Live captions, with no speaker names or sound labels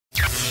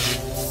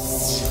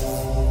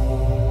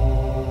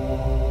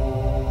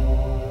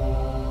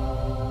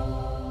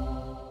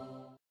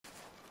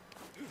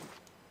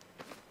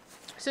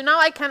So now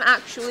I can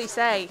actually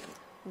say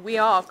we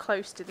are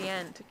close to the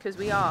end, because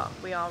we are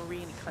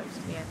really close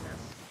to the end now.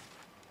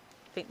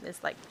 I think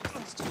there's like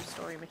just these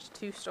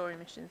two story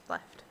missions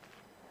left.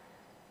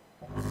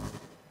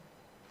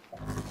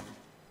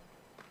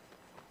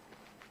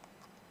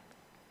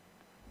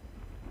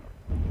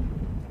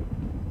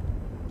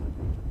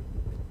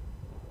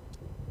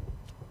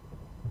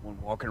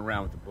 One walking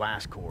around with the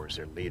blast corps as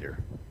their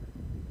leader.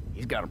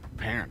 He's got them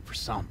preparing for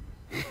something.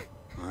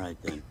 All right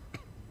then.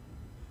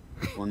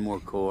 One more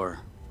core,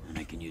 and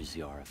I can use the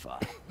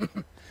RFI.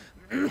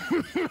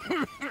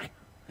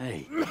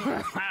 Hey.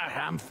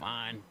 I'm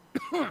fine.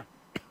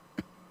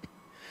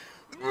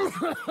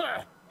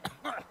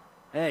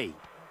 Hey.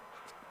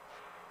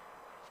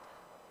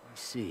 I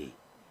see.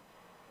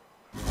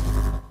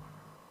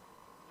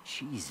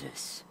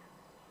 Jesus.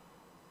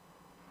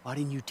 Why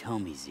didn't you tell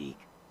me,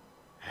 Zeke?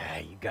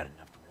 Hey, you got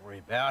enough to worry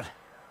about.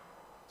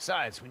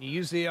 Besides, when you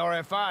use the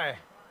RFI, it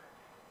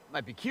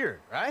might be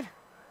cured, right?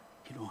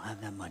 You don't have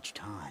that much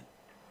time.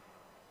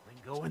 Then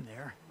go in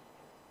there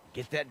and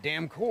get that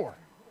damn core.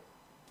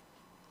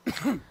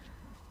 Looks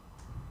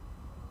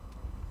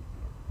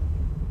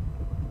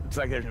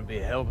like there's gonna be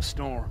a hell of a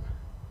storm.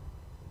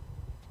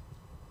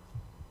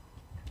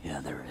 Yeah,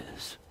 there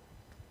is.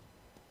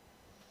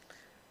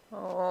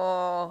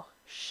 Oh,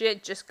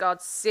 shit just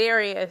got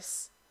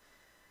serious.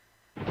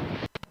 We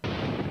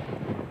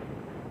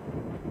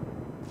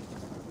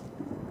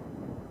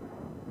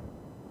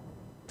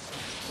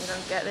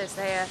don't get this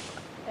AFI.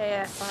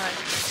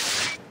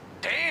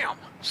 Damn!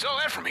 Saw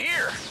that from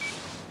here!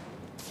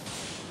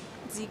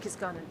 Zeke is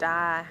gonna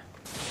die.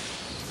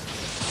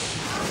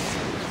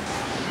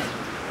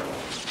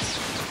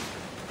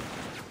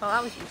 Oh,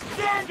 that was useful.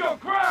 Stand your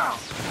ground!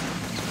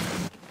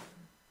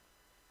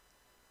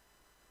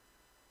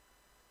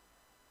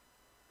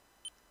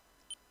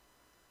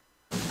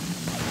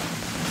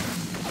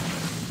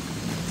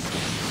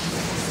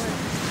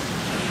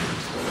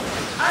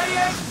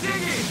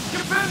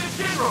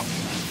 General.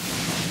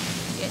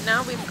 Yeah,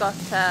 now we've got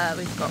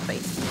basically I'll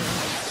take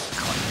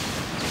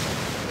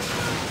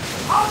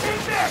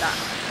this! that.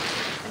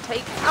 And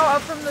take power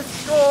from the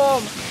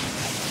storm.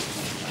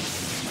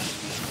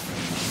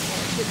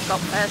 It's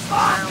got personal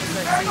rounds, so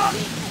it's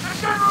easy. The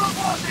general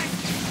reporting!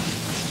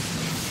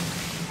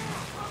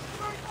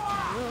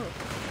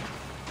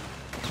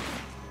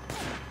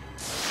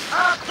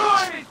 Our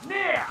time is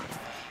near!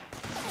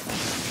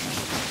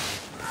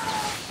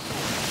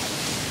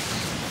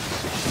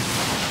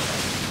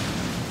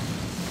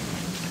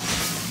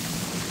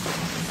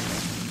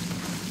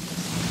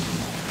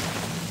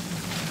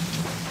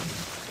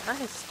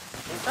 Nice.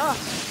 It's off.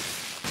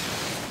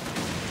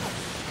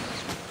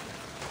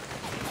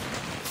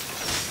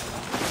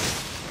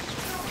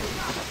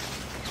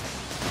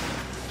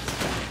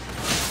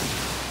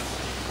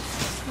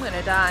 I'm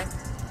gonna die.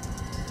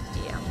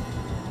 Yeah.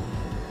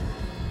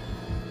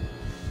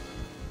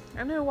 I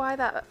don't know why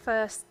that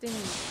first thing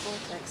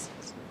vortex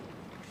just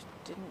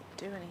didn't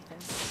do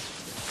anything.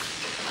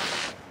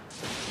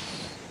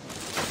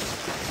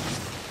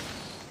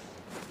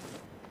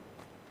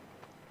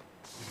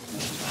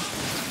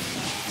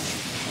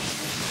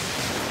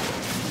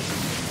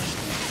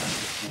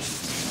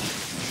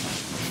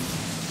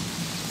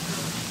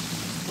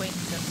 Wait,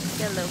 so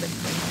get a little bit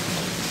closer.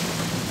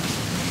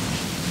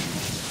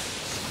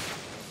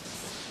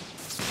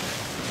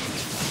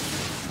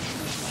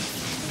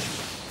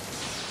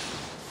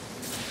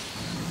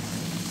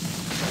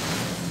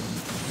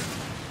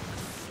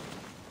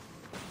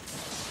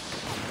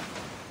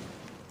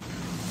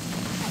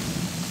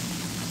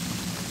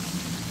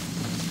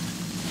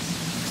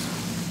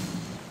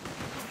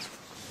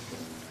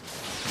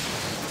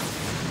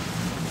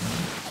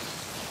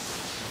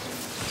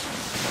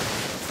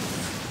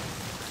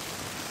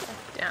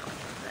 Down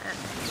there.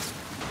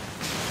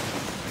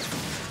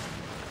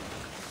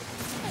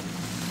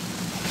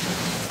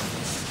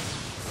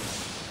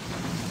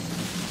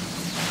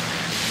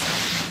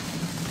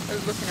 I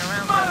was looking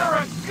around. Mother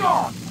of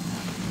God!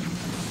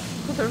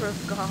 Mother of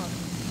God.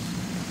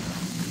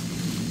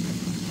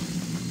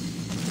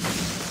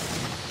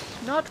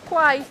 Not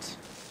quite.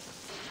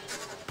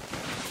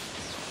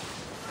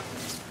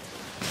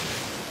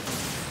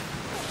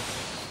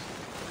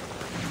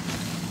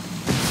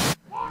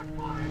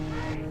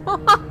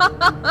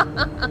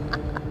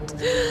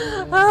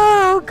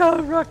 Oh,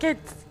 go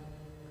rockets!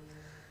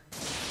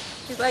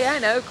 He's like, I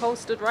know, Cole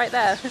stood right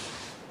there.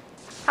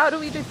 How do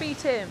we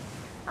defeat him?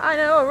 I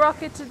know, a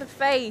rocket to the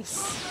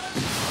face.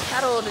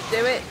 That ought to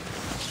do it.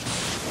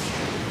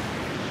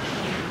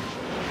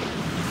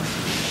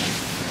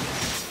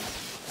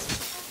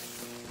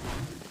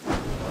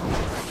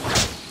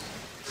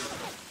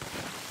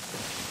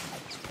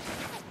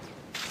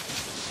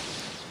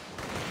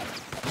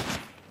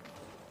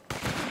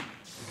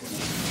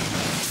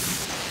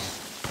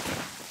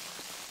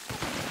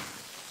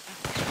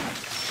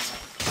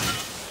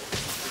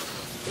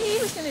 He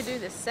was going to do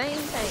the same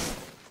thing.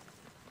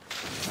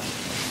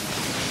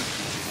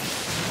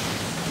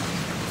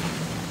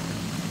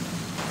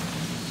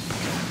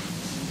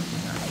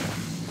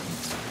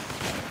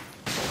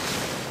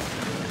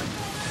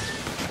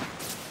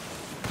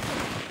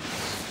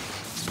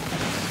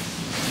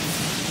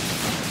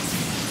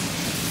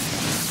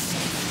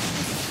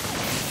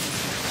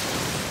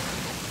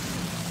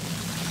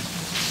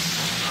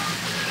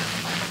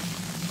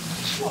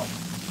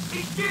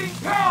 getting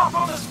power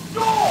from the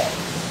storm!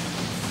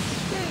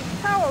 Getting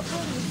power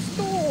from the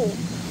storm.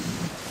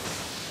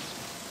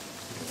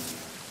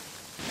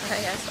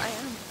 Yes, I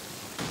am.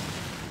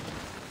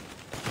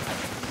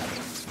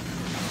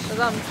 Because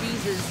I'm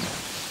Jesus.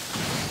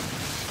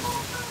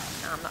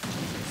 No, I'm not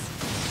Jesus.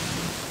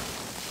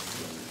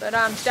 But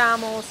I'm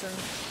damn awesome.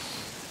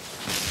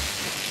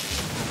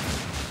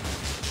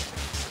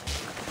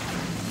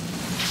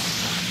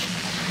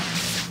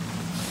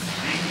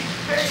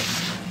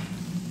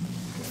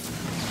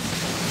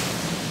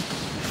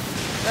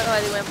 I don't know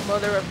why they went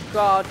Mother of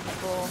God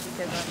before,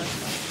 because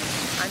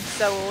I'm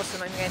so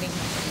awesome. I'm getting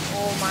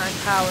all my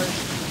powers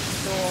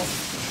restored.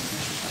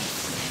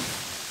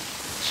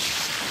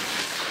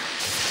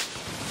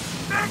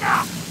 Back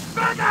up!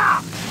 Back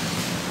up!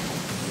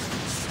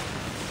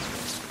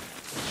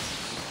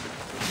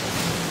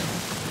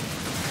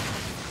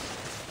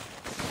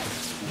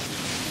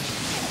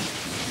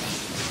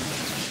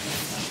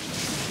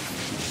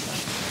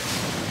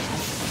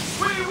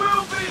 We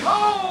will be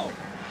home!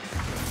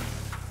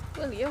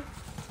 Will you?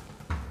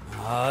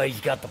 Oh, he's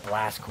got the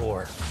blast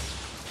core.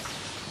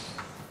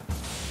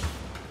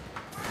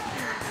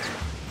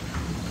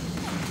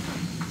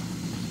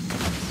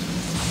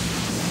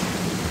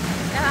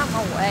 Get out of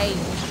my way.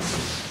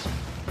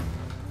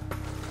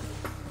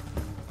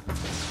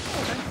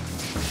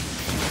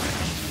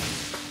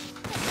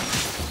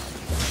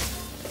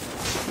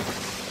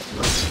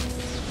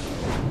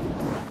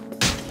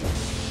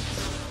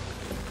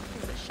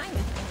 There's a shiny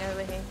thing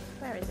over here.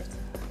 Where is it?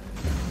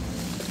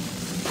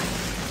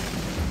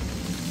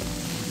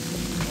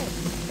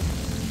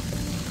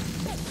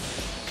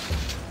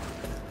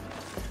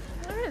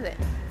 Where is it?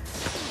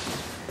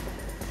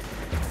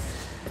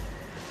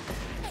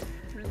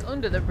 It's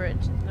under the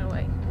bridge. No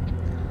way.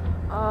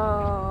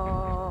 Oh.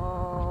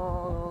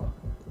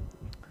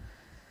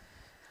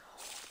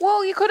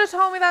 Well, you could have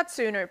told me that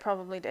sooner. It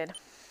probably did.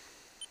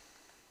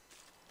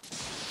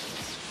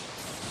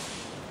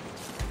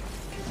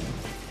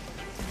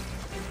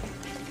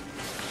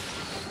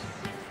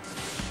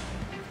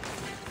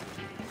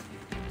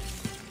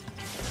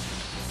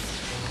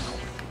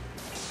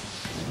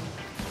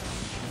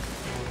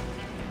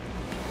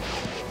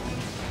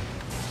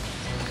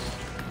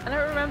 I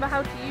don't remember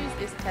how to use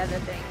this tether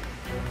thing.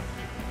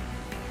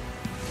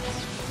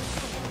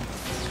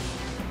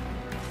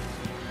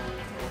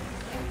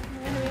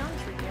 I'm gonna be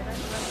honest with you, I don't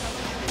remember how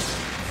to use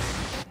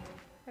it.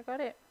 I got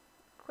it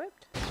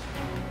equipped.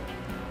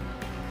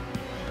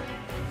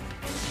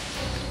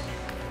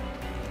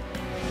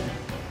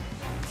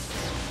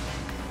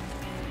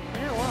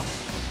 You know what?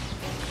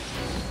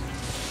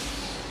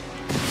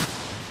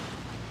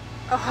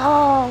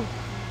 Oh,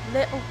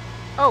 little.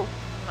 Oh,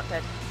 I'm not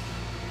dead.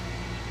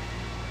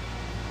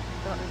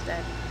 Thought it was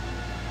dead.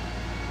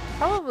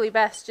 Probably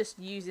best just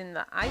using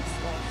the ice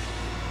one.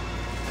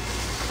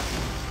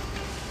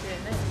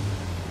 Doing this.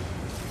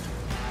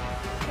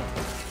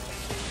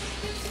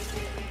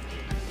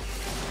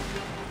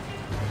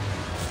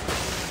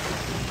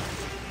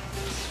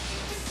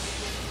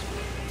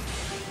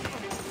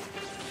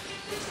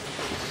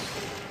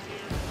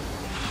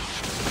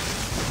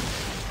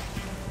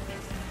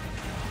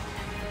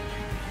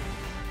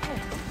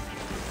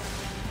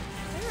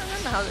 I don't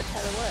remember how the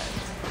tether works.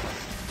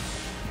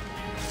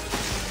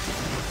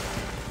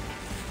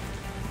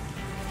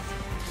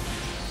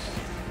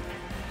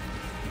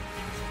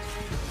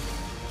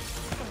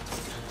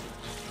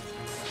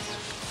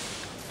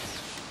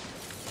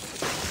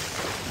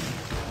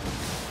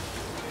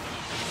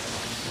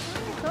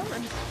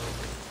 Coming.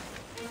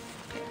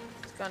 Okay,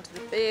 let's go into the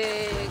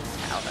big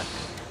tower.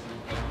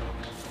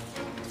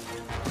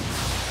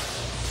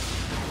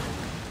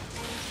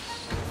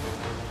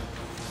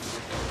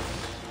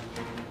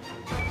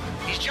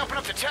 He's jumping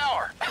up the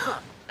tower.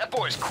 That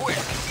boy's quick.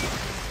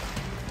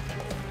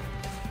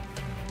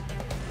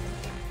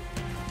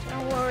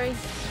 Don't worry,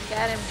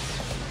 get him.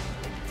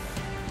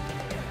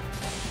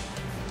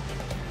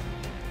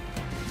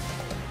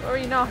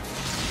 Worry not,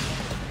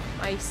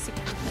 my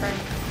secret friend.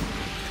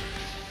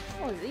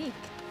 Oh, Zeke.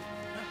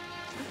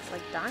 It's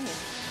like dying.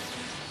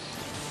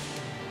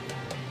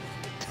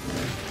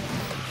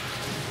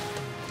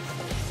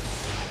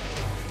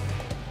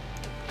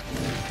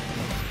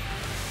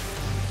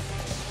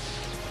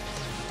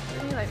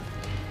 Really like.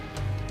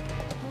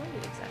 What are you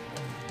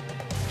exactly?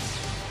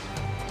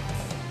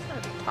 It's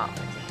gotta be pop, is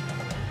it?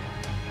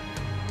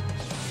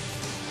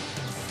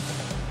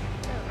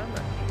 I don't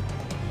remember.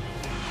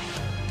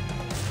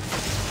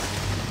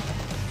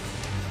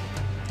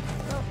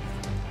 Oh.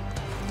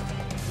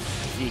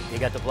 Zeke, they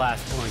got the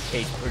blast core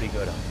encased pretty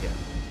good up here.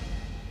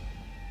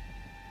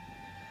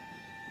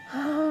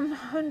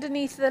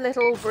 Underneath the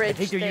little bridge I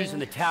think they're thing. using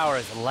the tower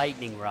as a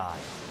lightning rod.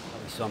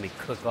 Probably saw me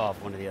cook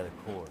off one of the other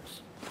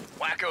cores.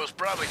 Wackos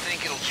probably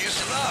think it'll juice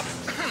him up.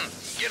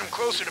 Get him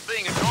closer to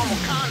being a normal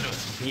conduit.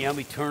 Can you help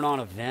me turn on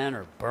a vent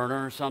or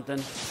burner or something?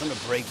 Something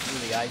to break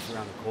through the ice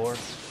around the core?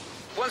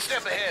 One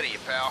step ahead of you,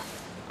 pal.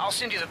 I'll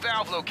send you the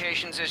valve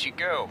locations as you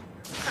go.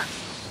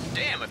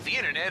 Damn, if the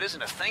internet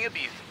isn't a thing of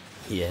beauty.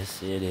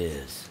 Yes, it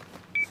is.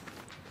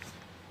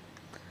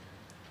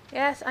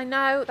 Yes, I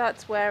know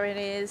that's where it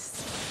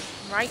is.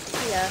 Right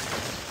here.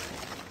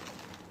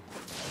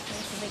 I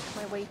need to make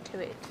my way to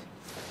it.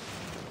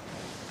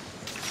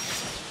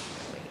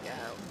 There we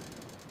go.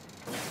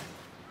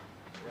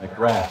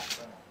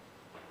 McGrath.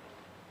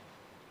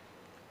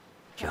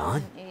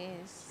 John? One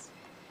is...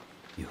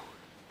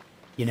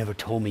 You never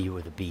told me you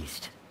were the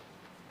Beast.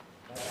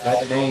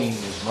 That name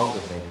is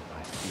motivated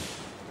by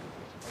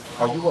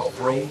fear. Are you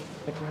afraid,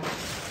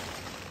 McGrath?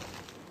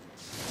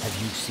 Have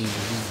you seen me?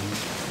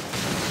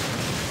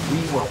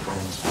 We were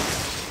friends.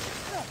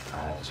 I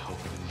was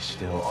hoping we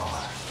still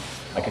are.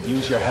 I could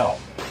use your help.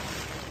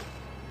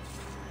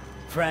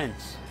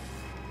 Friends.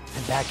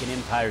 And back in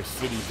Empire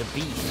City, the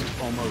Beast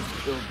almost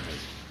killed me.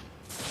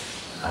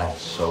 I'm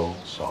so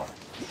sorry.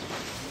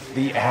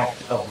 The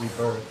act of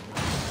rebirth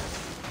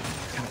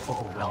was kind of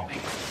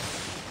overwhelming.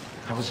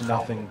 There was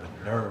nothing but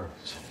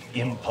nerves and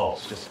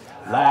impulse, just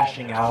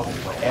lashing out at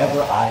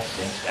whatever I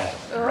sensed as a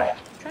threat.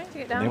 Trying to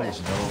get And down there there.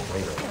 was no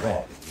greater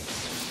threat.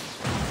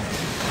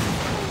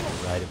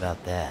 Right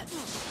about that.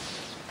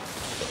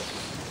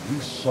 You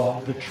saw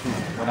the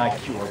truth when I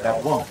cured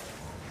that woman.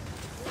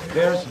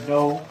 There's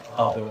no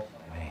other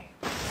way.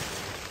 I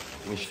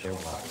wish there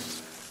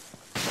was.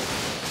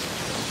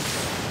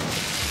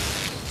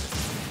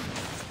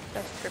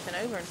 Guy's tripping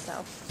over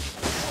himself.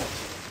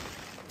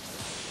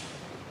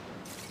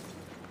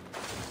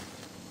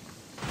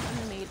 I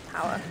need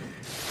power.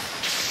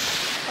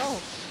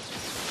 Oh.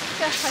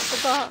 Yes, I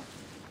forgot.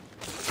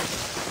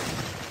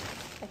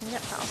 I can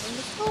get power from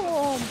the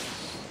storm.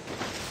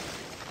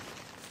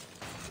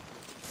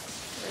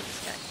 Where's this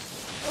guy?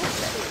 Oh,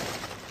 there he is.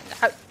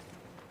 Ow.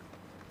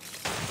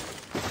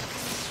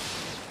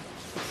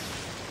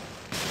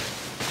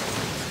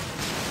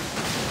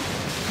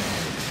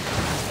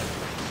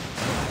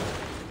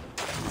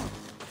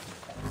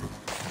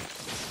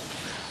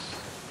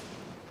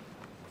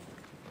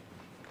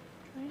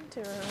 Trying to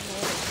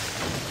avoid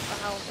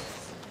valves.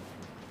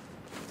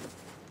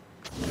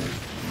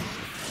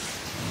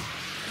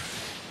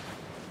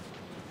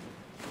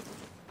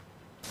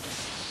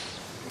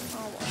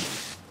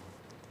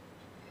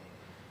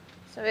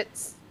 So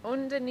it's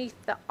underneath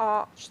the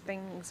arch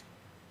things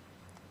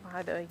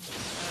by the ground.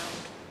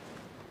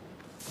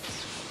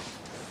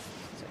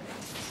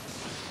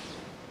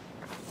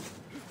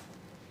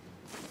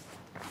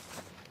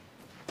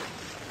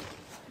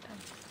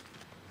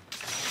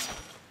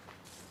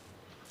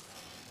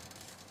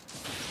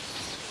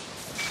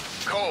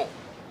 Cole,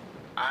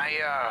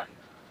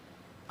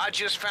 I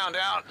just found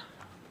out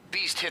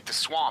Beast hit the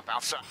swamp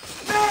outside.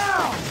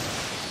 Now!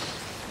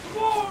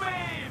 Swarm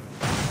him!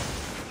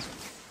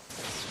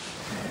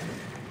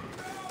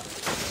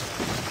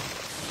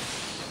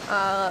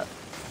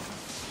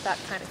 That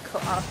kind of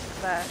cut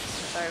off there.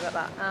 Sorry about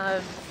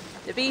that.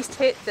 The Beast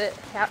hit the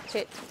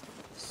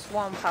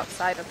swamp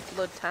outside of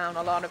Bloodtown.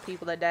 A lot of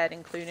people are dead,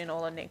 including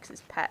all of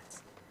Nyx's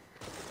pets.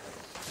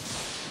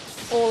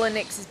 All of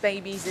Nyx's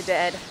babies are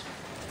dead.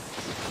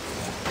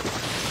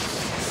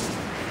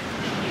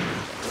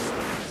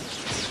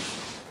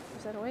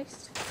 Was that a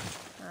waste?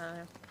 I don't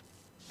know.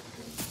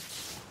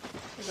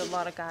 There's a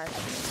lot of guys.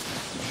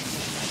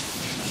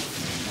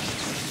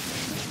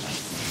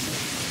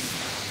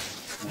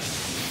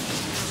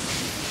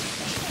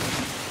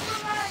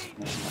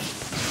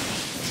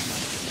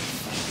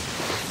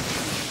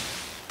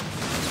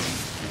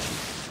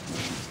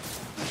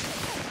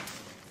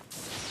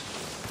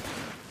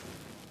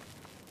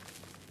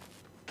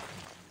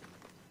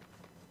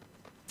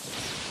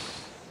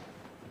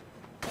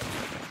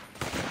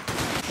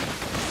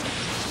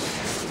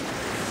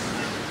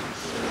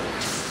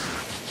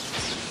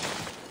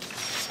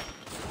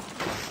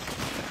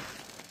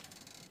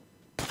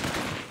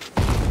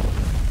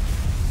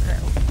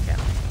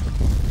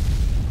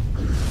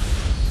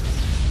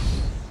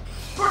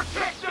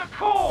 Protect the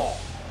core!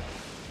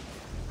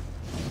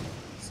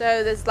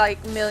 So there's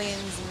like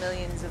millions and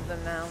millions of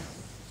them now.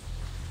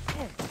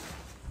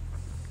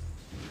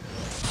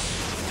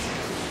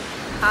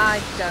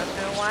 I don't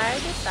know why I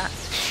did that.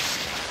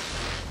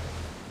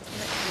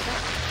 Let's do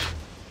that.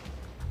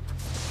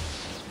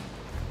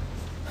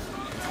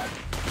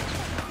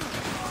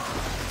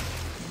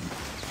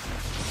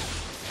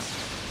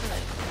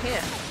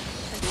 Here,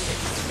 I do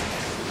this.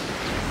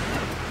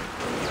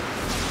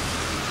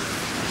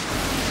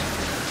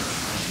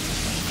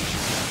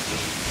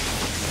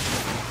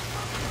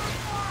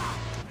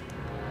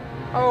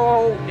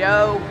 Oh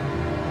no.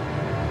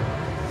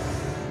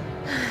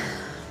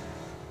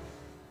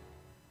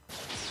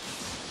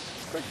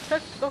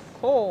 Protect the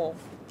core.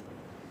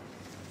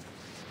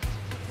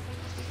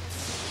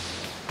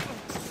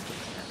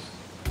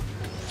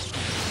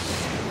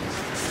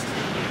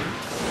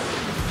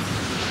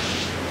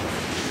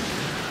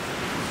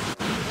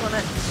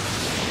 Wanna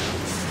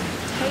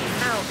take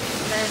out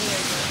as many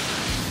of them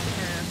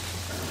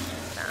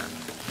as can.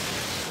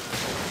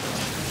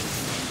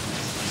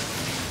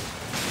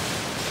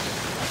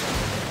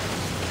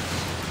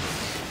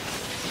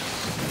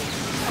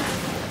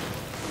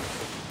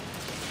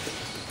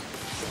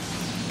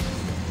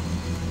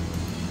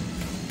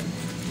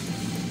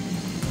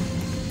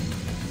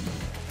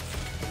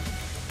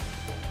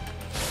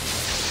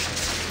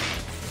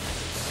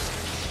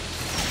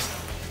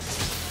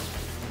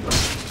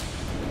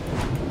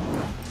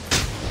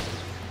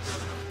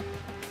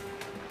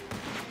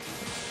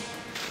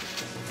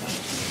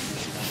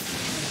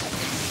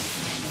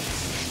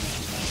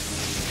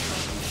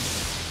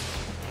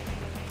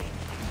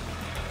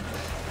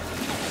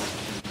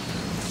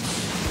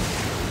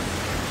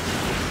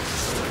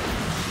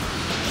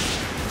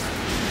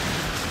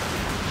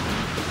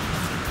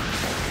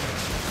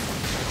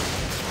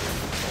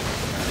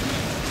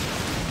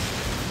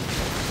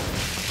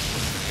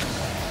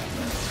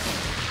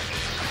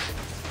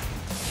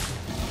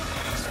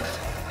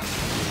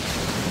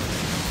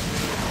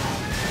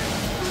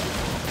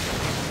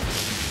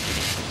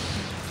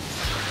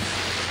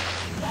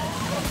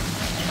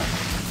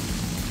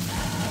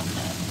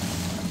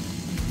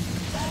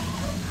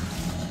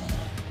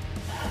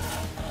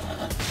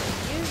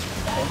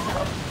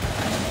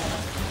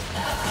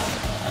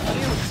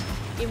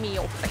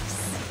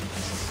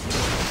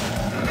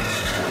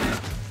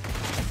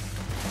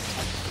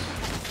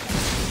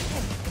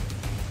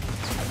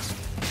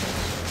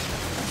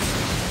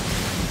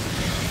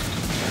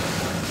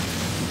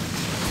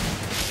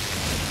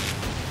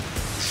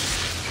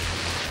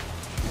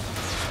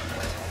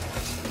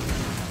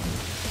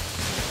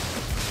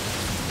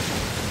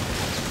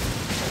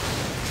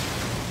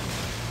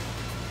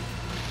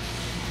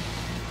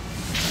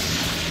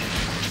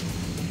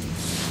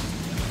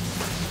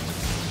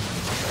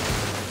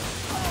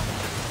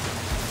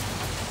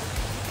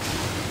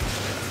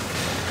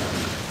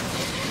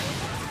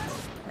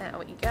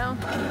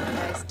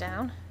 Guys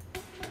down.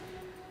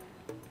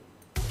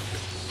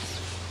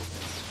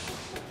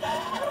 What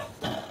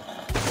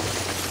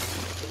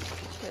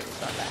have we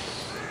got there?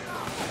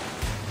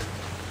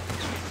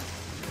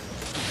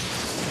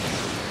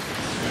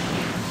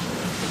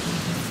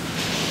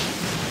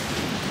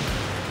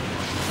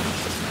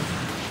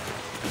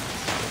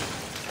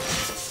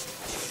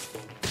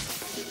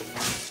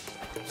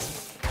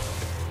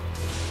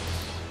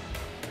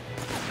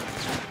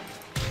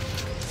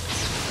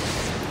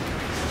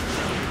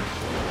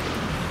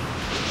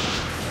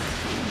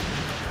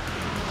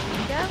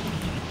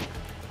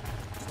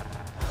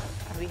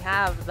 We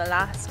have the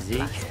last Zeke?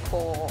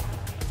 core.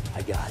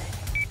 I got it.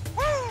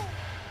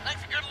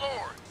 Thank the good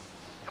Lord.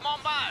 Come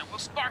on by, we'll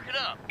spark it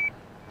up.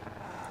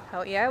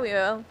 Hell yeah, we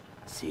will.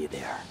 See you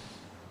there.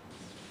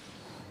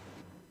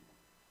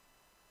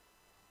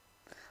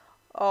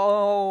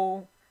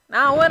 Oh.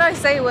 Now when I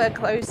say we're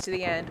close to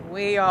the end,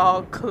 we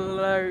are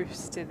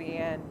close to the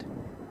end.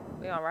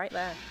 We are right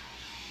there.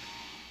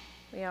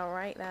 We are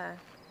right there.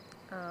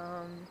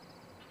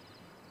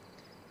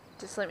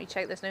 Just let me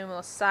check there's no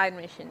more side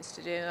missions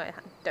to do. I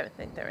don't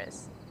think there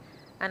is.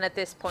 And at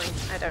this point,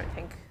 I don't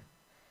think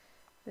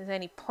there's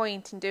any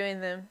point in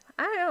doing them.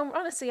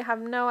 Honestly have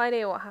no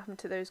idea what happened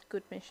to those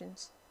good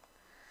missions.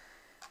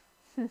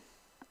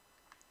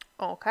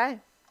 Okay.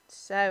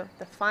 So,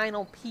 the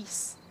final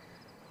piece.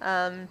 We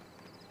are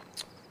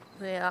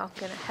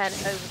going to head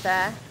over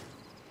there.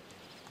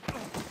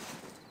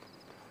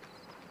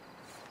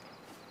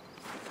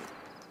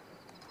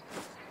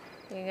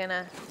 You're going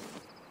to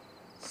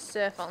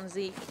surf on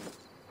Zeke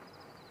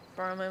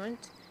for a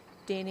moment.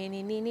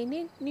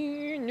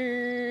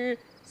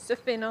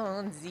 Surfing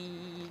on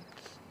Zeke.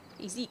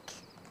 Hey Zeke,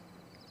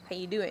 how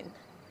you doing?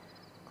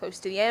 Close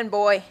to the end,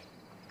 boy.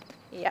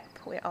 Yep,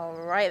 we are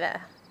right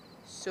there.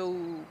 So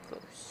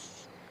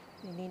close.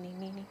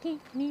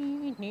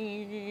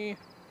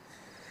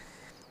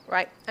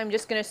 Right, I'm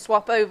just gonna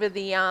swap over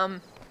the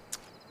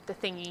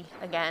thingy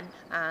again,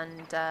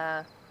 and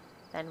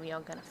then we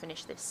are gonna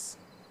finish this.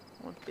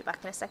 We'll be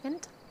back in a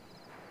second.